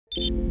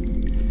Yo,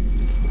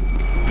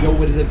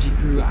 what is up, G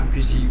Crew? I'm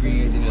Chris G, bringing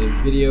you guys another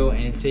video,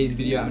 and in today's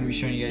video I'm going to be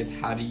showing you guys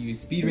how to use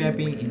speed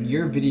ramping in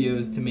your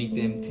videos to make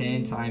them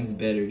 10 times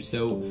better.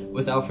 So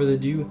without further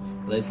ado,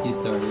 let's get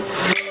started.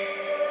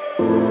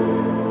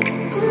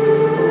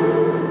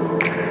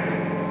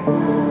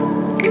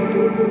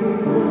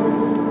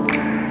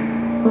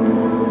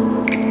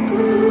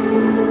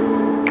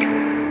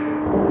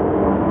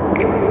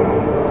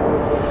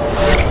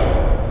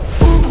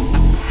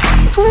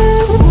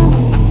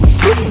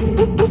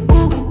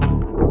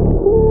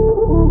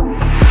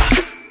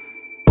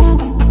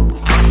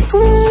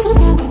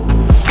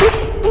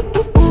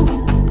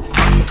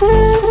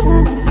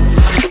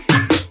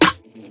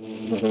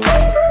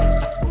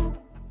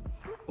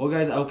 Well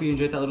guys, I hope you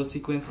enjoyed that little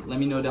sequence. Let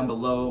me know down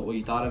below what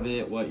you thought of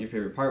it, what your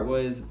favorite part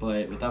was,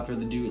 but without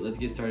further ado, let's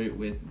get started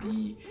with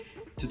the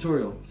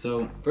tutorial.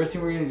 So first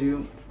thing we're going to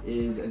do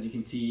is, as you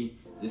can see,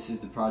 this is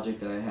the project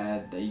that I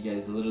had that you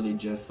guys literally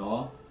just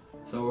saw.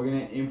 So we're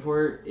going to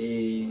import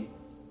a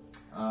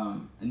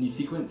new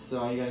sequence.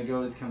 So all you got to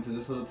go is come to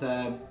this little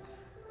tab,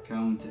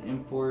 come to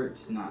import,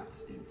 not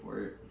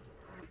import.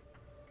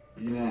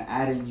 You're going to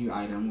add a new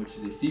item, which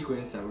is a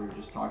sequence that we were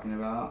just talking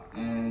about,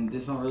 and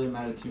this won't really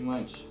matter too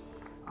much.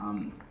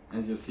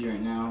 As you'll see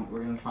right now,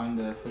 we're going to find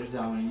the footage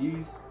that I want to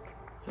use.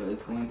 So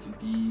it's going to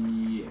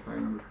be, if I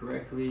remember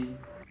correctly,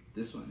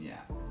 this one, yeah.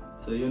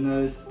 So you'll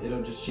notice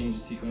it'll just change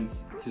the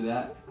sequence to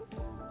that.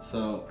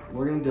 So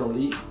we're going to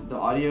delete the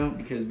audio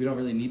because we don't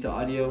really need the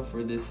audio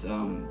for this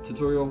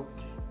tutorial.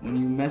 When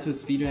you mess with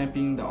speed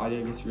ramping, the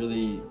audio gets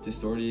really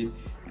distorted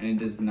and it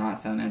does not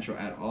sound natural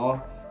at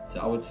all.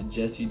 So I would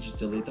suggest you just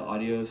delete the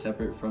audio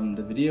separate from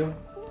the video.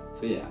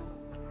 So yeah.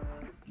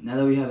 Now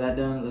that we have that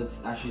done,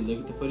 let's actually look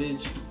at the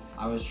footage.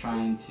 I was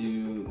trying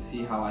to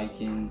see how I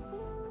can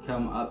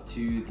come up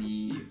to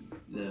the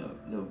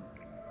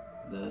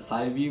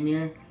side view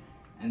mirror,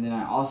 and then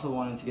I also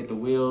wanted to get the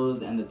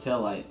wheels and the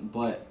tail light,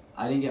 but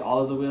I didn't get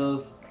all of the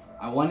wheels.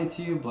 I wanted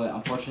to, but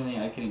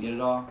unfortunately I couldn't get it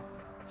all.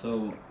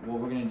 So what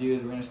we're gonna do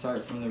is we're gonna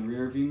start from the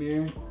rear view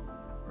mirror,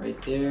 right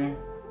there,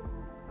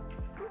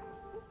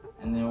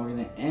 and then we're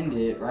gonna end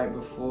it right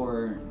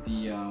before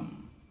the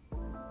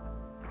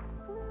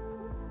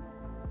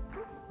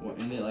we'll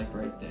end it like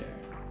right there,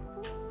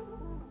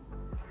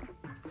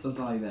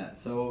 something like that.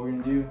 So what we're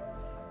gonna do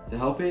to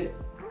help it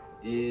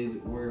is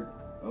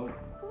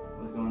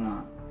what's going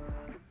on?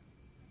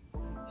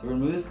 So we're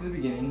gonna move this to the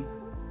beginning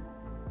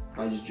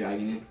by just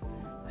dragging it,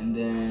 and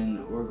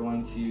then we're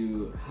going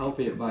to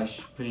help it by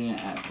putting it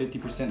at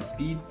 50%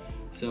 speed.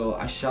 So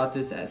I shot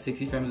this at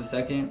 60 frames a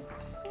second.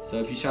 So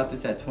if you shot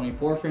this at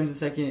 24 frames a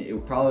second,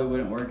 it probably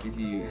wouldn't work if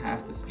you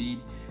half the speed,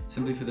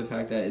 simply for the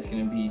fact that it's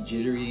going to be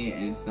jittery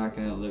and it's not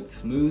going to look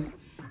smooth.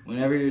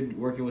 Whenever you're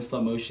working with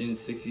slow motion,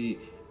 60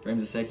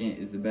 frames a second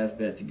is the best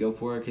bet to go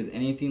for, because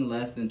anything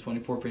less than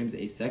 24 frames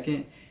a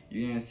second,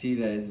 you're going to see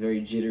that it's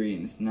very jittery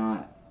and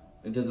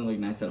it doesn't look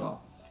nice at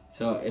all.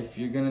 So if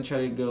you're going to try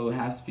to go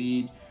half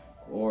speed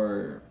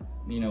or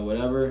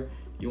whatever,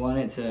 you want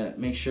it to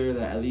make sure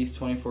that at least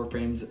 24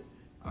 frames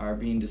are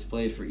being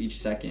displayed for each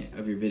second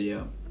of your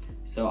video.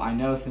 So I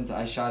know since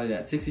I shot it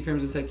at 60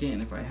 frames a second,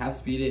 and if I half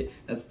speed it,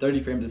 that's 30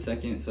 frames a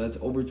second, so that's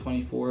over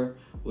 24,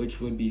 which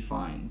would be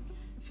fine.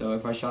 So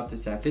if I shot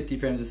this at 50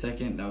 frames a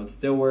second, that would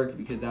still work,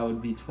 because that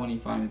would be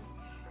 25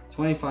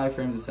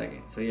 frames a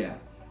second. So yeah.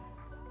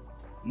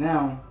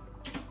 Now,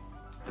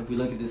 if we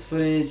look at this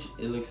footage,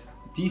 it looks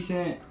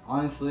decent,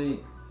 honestly.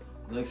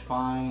 It looks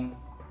fine.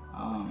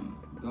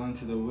 Going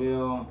to the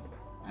wheel,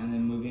 and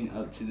then moving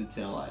up to the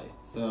tail light.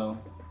 So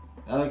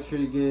that looks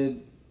pretty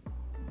good.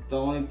 The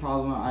only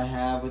problem I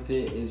have with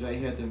it is right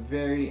here at the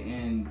very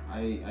end,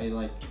 I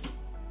like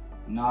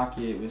knock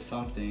it with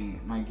something,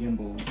 my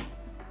gimbal.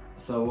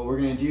 So what we're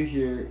gonna do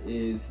here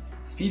is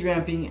speed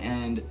ramping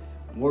and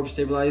warp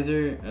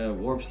stabilizing,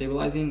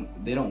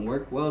 they don't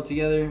work well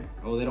together,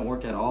 or they don't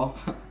work at all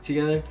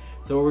together.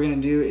 So what we're gonna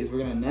do is we're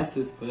gonna nest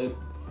this clip,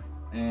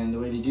 and the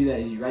way to do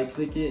that is you right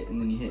click it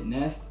and then you hit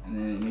nest, and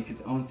then it makes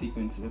its own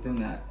sequence within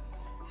that.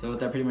 So what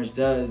that pretty much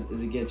does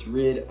is it gets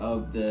rid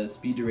of the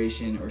speed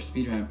duration or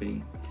speed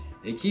ramping.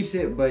 It keeps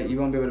it, but you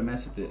won't be able to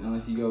mess with it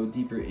unless you go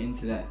deeper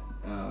into that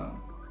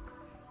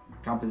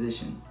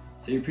composition.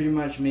 So you're pretty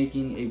much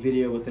making a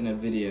video within a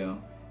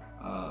video.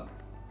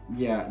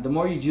 Yeah, the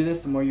more you do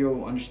this, the more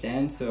you'll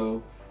understand.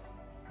 So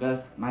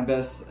my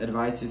best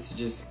advice is to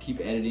just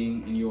keep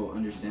editing, and you'll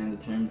understand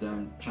the terms that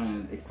I'm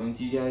trying to explain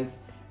to you guys.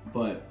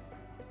 But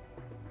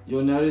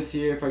you'll notice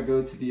here, if I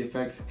go to the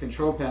effects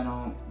control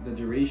panel, the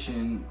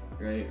duration,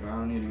 right, or I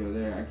don't need to go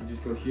there, I can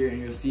just go here and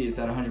you'll see it's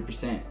at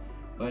 100%.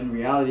 But in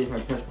reality, if I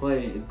press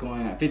play, it's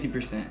going at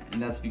 50%,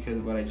 and that's because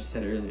of what I just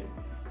said earlier.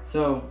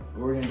 So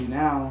what we're gonna do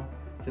now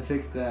to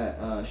fix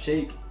that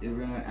shake is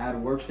we're gonna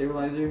add warp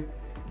stabilizer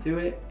to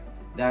it.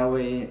 That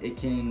way it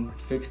can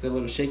fix the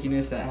little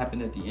shakiness that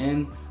happened at the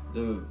end.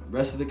 The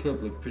rest of the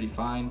clip looked pretty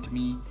fine to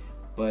me,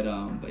 but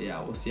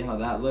yeah, we'll see how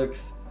that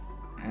looks.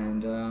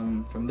 And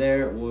from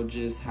there, we'll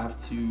just have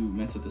to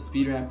mess with the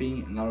speed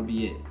ramping, and that'll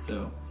be it.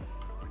 So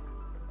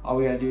all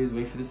we gotta do is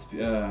wait for this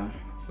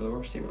for the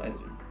warp stabilizer.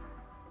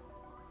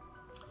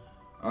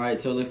 Alright,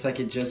 so it looks like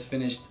it just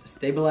finished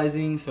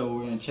stabilizing, so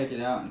we're going to check it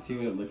out and see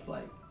what it looks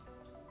like.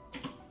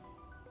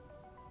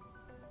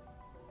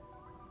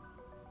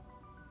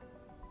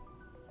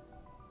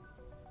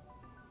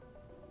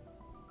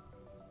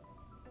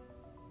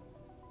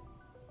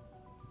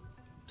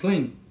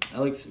 Clean. That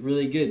looks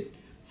really good.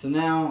 So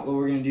now what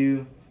we're going to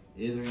do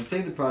is we're going to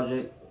save the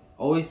project.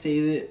 Always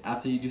save it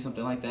after you do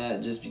something like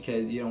that, just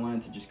because you don't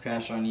want it to just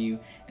crash on you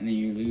and then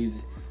you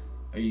lose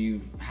or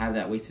you have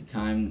that wasted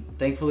time.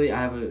 Thankfully, I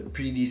have a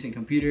pretty decent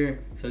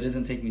computer, so it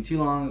doesn't take me too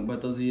long,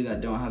 but those of you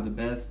that don't have the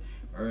best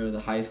or the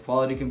highest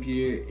quality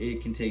computer,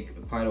 it can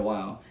take quite a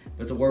while.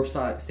 But the warp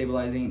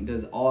stabilizing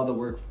does all the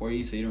work for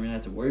you, so you don't really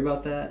have to worry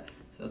about that.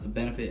 So that's the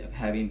benefit of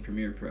having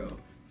Premiere Pro.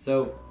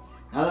 So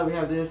now that we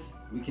have this,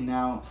 we can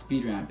now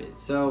speed ramp it.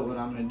 So what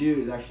I'm gonna do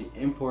is actually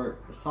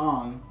import a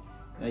song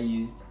that I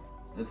used.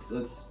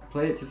 Let's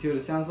play it to see what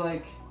it sounds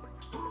like.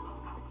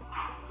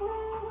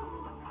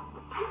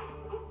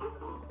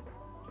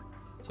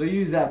 So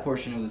use that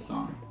portion of the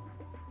song.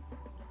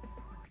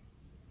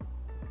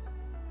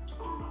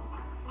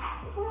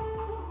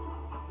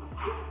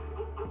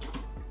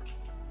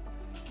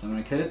 So I'm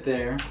gonna cut it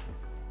there.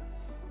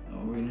 And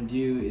what we're gonna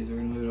do is we're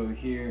gonna move it over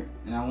here,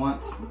 and I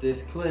want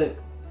this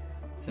clip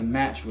to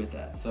match with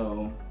that.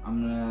 So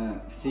I'm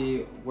gonna see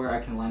where I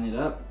can line it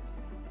up.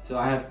 So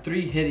I have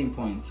 3 hitting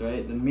points,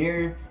 right? The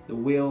mirror, the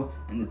wheel,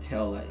 and the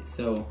tail light.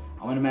 So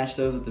I want to match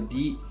those with the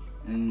beat,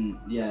 and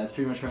yeah, that's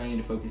pretty much what I need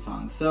to focus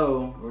on.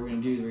 So what we're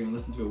gonna do is we're gonna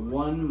listen to it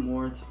one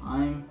more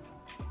time.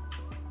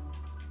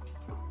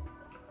 So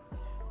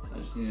I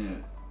just need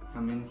to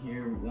come in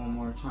here one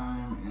more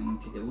time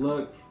and take a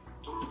look.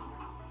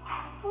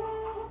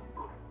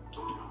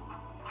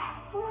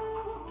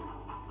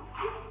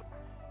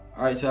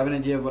 Alright, so I have an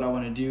idea of what I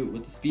want to do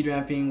with the speed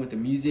ramping, with the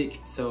music,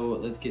 so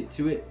let's get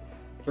to it.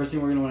 First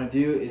thing we're going to want to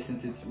do is,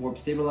 since it's warp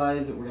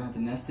stabilized, we're going to have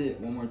to nest it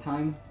one more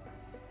time.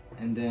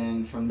 And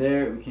then from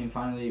there, we can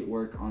finally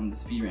work on the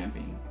speed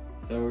ramping.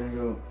 So we're going to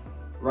go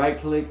right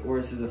click where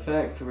it says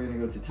effects, so we're going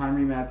to go to time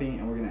remapping,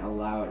 and we're going to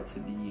allow it to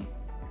be,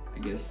 I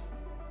guess,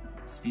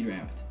 speed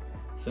ramped.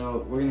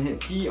 So we're going to hit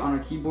P on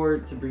our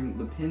keyboard to bring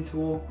the pen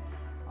tool.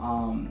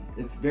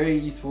 It's very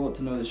useful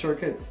to know the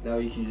shortcuts, that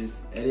way you can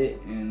just edit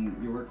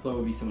and your workflow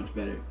will be so much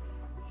better.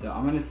 So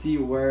I'm gonna see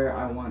where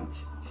I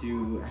want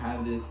to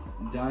have this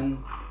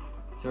done.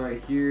 So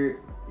right here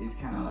is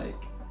kind of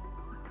like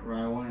where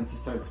I want it to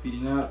start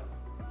speeding up.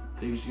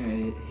 So you're just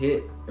gonna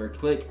hit or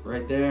click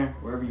right there,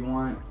 wherever you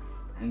want.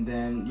 And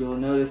then you'll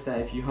notice that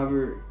if you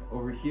hover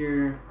over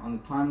here on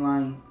the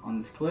timeline on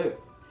this clip,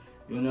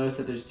 you'll notice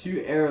that there's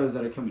 2 arrows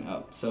that are coming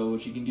up. So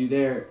what you can do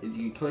there is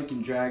you can click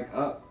and drag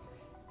up,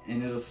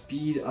 and it'll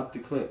speed up the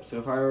clip. So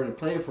if I were to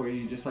play it for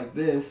you just like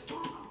this,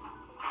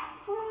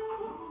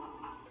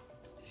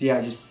 see how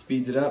it just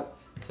speeds it up?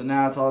 So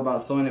now it's all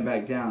about slowing it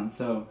back down.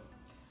 So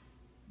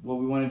what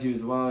we want to do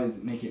as well is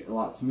make it a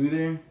lot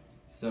smoother.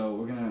 So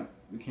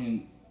we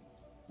can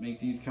make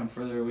these come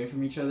further away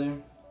from each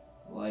other,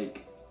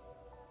 like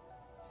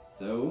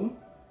so.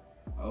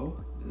 Oh,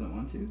 doesn't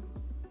want to?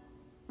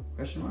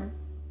 Question mark?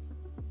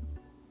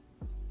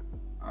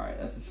 Alright,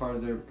 that's as far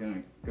as they're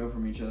gonna go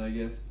from each other, I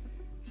guess.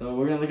 So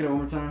we're gonna look at it one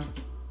more time.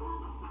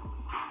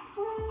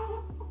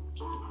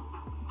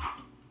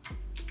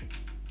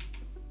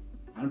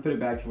 I'm gonna put it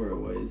back to where it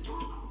was.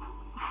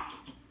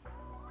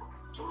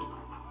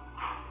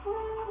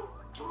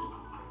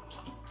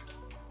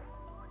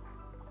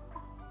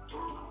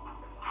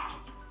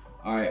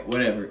 Alright,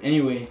 whatever.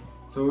 Anyway,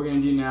 so what we're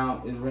gonna do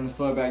now is we're gonna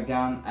slow it back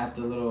down at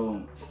the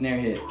little snare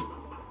hit.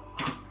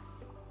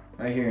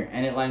 Right here.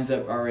 And it lines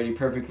up already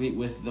perfectly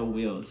with the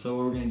wheel. So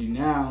what we're gonna do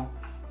now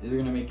is we're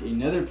gonna make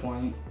another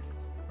point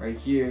right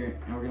here,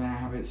 and we're gonna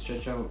have it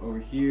stretch out over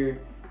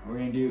here. What we're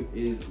gonna do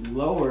is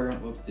lower,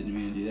 whoops, didn't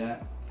mean to do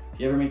that. If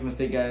you ever make a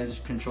mistake, guys,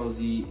 Control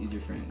Z is your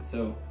friend.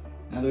 So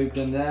now that we've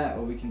done that,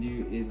 what we can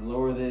do is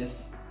lower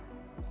this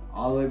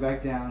all the way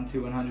back down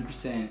to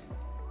 100%.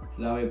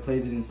 So that way it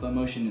plays it in slow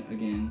motion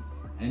again.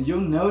 And you'll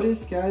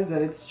notice, guys,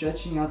 that it's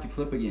stretching out the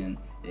clip again.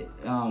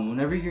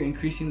 Whenever you're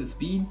increasing the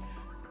speed,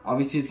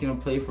 obviously it's gonna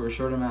play for a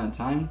short amount of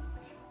time.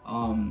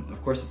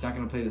 Of course, it's not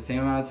gonna play the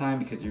same amount of time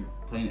because you're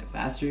playing it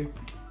faster.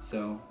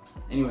 So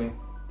anyway,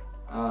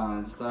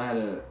 just thought I had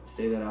to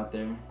say that out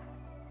there.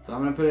 So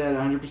I'm gonna put it at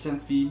 100%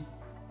 speed,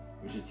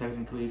 which is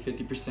technically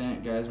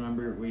 50%. Guys,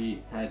 remember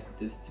we had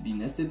this to be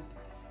nested.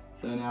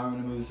 So now we're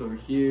gonna move this over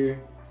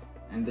here,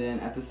 and then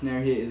at the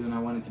snare hit is when I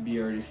want it to be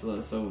already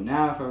slow. So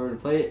now if I were to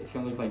play it, it's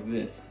gonna look like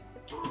this.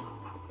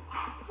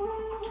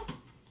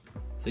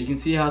 So you can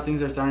see how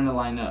things are starting to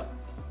line up.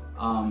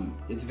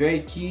 It's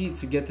very key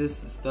to get this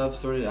stuff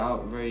sorted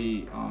out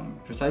very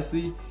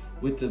precisely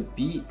with the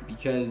beat,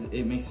 because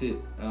it makes it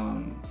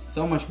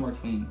so much more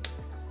clean.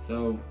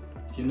 So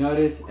if you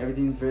notice,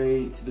 everything's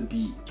very to the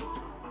beat.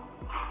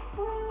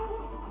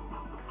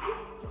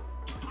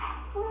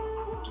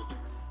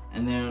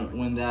 And then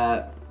when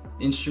that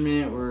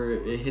instrument where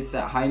it hits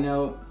that high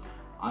note,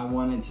 I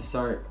want it to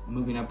start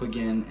moving up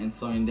again and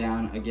slowing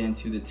down again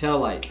to the tail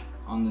light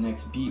on the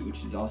next beat,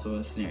 which is also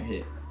a snare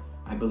hit,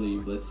 I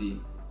believe. Let's see.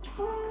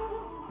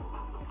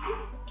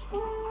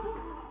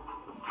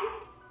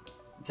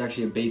 It's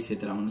actually a bass hit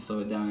that I'm gonna slow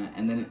it down at,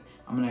 and then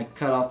I'm gonna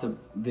cut off the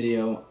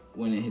video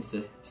when it hits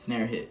the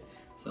snare hit.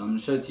 So I'm gonna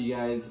show it to you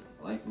guys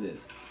like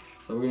this.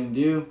 So what we're gonna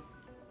do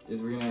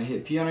is we're gonna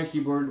hit P on our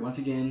keyboard once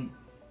again,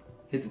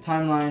 hit the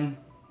timeline,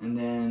 and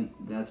then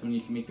that's when you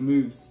can make the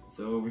moves.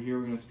 So over here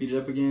we're gonna speed it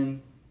up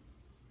again,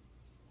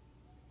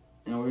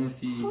 and we're gonna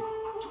see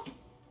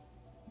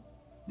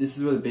this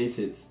is where the bass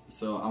hits.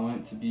 So I want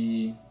it to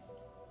be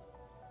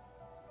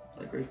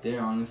like right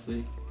there,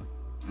 honestly.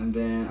 And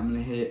then I'm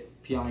gonna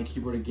hit P on my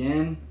keyboard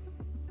again.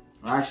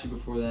 Or actually,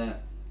 before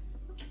that,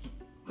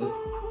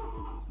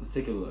 let's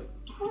take a look.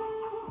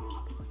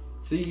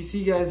 So you can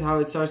see, guys, how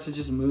it starts to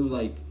just move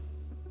like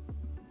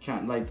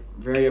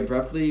very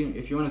abruptly.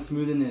 If you want to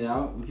smoothen it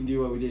out, we can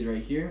do what we did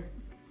right here,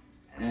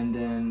 and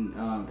then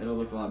it'll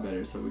look a lot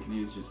better. So we can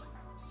use just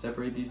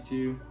separate these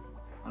two.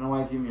 I don't know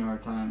why it's giving me a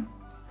hard time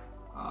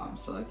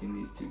selecting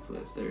these two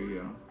clips. There you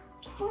go.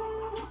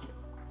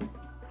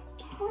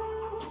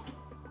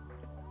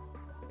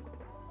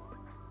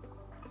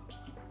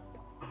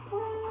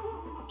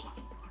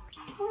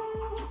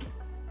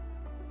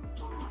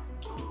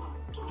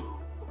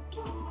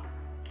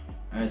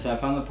 Alright, so I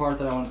found the part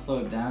that I want to slow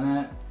it down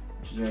at,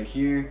 which is right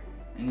here.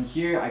 And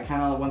here, I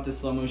kind of want the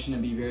slow motion to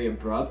be very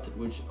abrupt,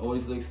 which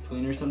always looks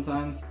cleaner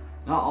sometimes.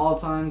 Not all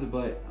times,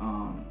 but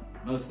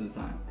most of the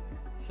time.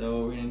 So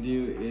what we're going to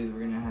do is we're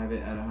going to have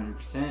it at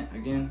 100%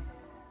 again.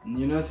 And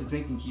you'll notice it's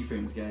making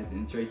keyframes, guys.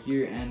 And it's right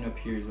here and up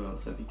here as well.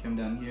 So if you come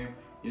down here,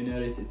 you'll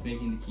notice it's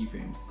making the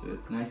keyframes. So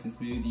it's nice and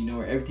smooth. You know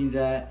where everything's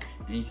at,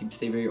 and you can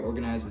stay very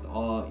organized with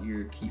all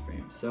your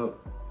keyframes. So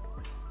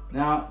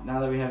now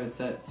that we have it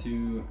set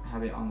to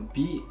have it on the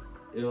beat,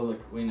 it'll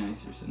look way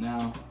nicer. So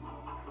now,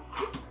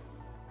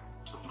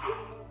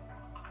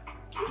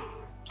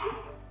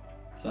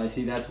 so I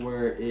see that's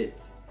where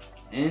it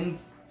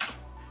ends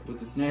with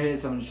the snare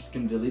hit. So I'm just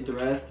gonna delete the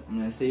rest. I'm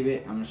gonna save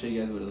it. I'm gonna show you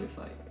guys what it looks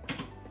like.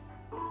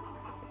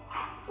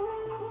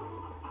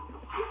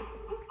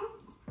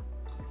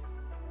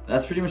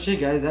 That's pretty much it,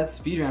 guys. That's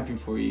speed ramping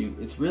for you.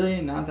 It's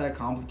really not that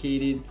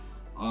complicated.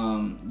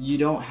 You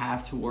don't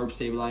have to warp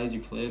stabilize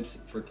your clips.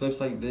 For clips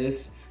like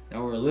this that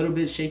were a little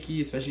bit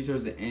shaky, especially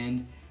towards the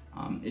end,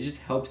 it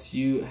just helps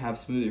you have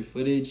smoother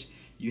footage.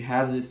 You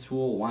have this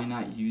tool, why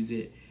not use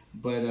it?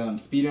 But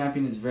speed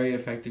ramping is very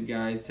effective,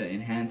 guys, to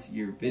enhance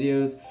your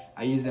videos.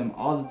 I use them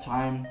all the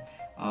time.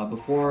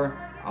 Before,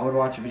 I would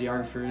watch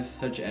videographers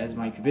such as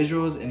Mike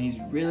Visuals, and he's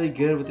really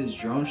good with his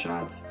drone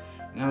shots.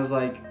 And I was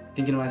like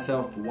thinking to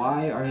myself,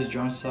 why are his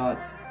drone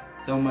shots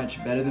so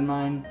much better than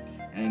mine?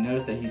 And I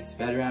noticed that he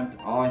sped ramped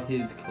all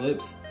his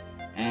clips,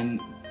 and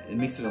it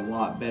makes it a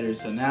lot better.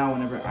 So now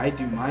whenever I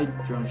do my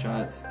drone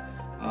shots,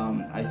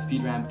 I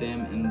speed ramp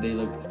them and they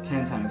look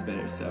 10 times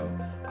better. So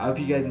I hope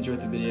you guys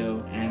enjoyed the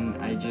video, and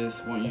I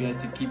just want you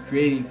guys to keep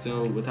creating.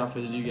 So without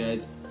further ado,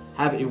 guys,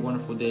 have a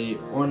wonderful day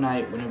or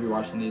night whenever you're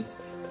watching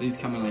this. Please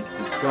comment, like,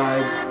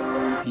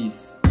 subscribe.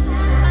 Peace.